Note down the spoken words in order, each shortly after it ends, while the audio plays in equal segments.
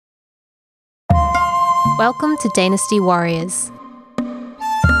Welcome to Dynasty Warriors.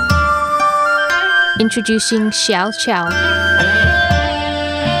 Introducing Xiao Qiao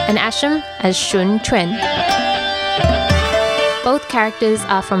and Asham as Shun Tuen. Both characters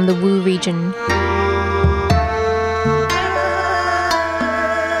are from the Wu region,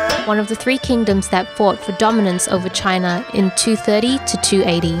 one of the three kingdoms that fought for dominance over China in 230 to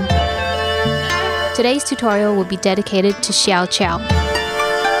 280. Today's tutorial will be dedicated to Xiao Qiao.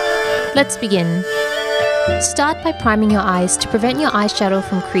 Let's begin. Start by priming your eyes to prevent your eyeshadow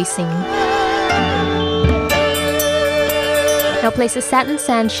from creasing. Now place a satin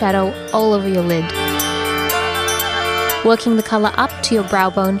sand shadow all over your lid, working the color up to your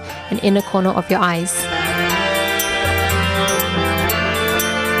brow bone and inner corner of your eyes.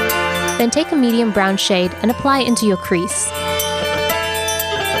 Then take a medium brown shade and apply it into your crease.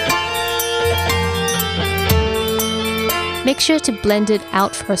 Make sure to blend it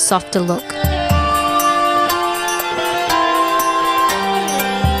out for a softer look.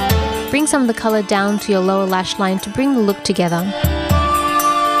 Bring some of the color down to your lower lash line to bring the look together.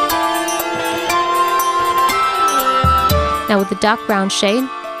 Now with the dark brown shade,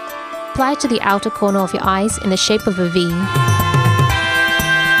 apply it to the outer corner of your eyes in the shape of a V.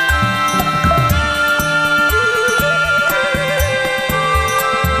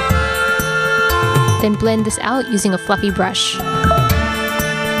 Then blend this out using a fluffy brush.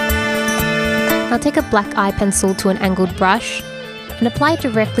 Now take a black eye pencil to an angled brush and apply it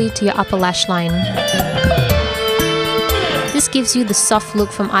directly to your upper lash line. This gives you the soft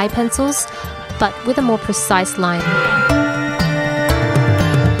look from eye pencils, but with a more precise line.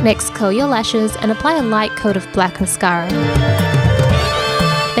 Next, curl your lashes and apply a light coat of black mascara.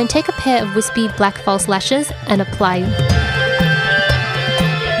 Then take a pair of wispy black false lashes and apply.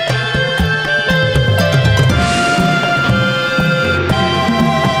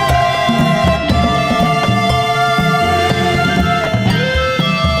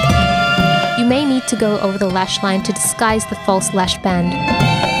 You may need to go over the lash line to disguise the false lash band.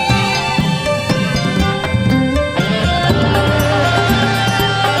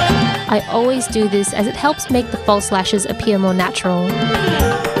 I always do this as it helps make the false lashes appear more natural.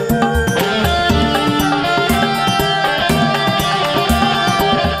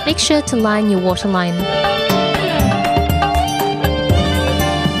 Make sure to line your waterline.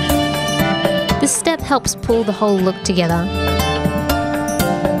 This step helps pull the whole look together.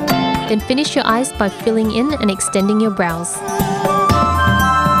 Then finish your eyes by filling in and extending your brows.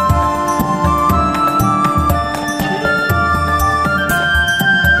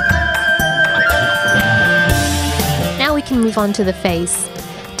 Now we can move on to the face.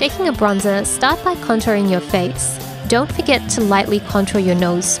 Taking a bronzer, start by contouring your face. Don't forget to lightly contour your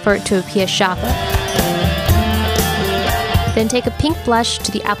nose for it to appear sharper. Then take a pink blush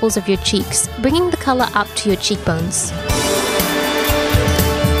to the apples of your cheeks, bringing the color up to your cheekbones.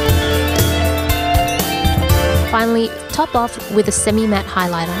 Finally, top off with a semi-matte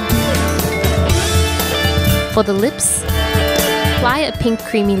highlighter. For the lips, apply a pink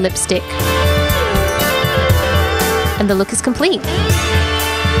creamy lipstick. And the look is complete.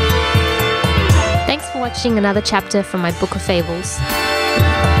 Thanks for watching another chapter from my book of Fables.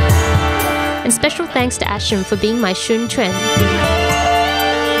 And special thanks to Asham for being my Shun Tuen.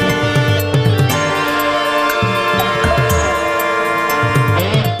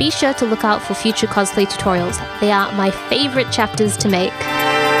 Be sure to look out for future cosplay tutorials. They are my favorite chapters to make.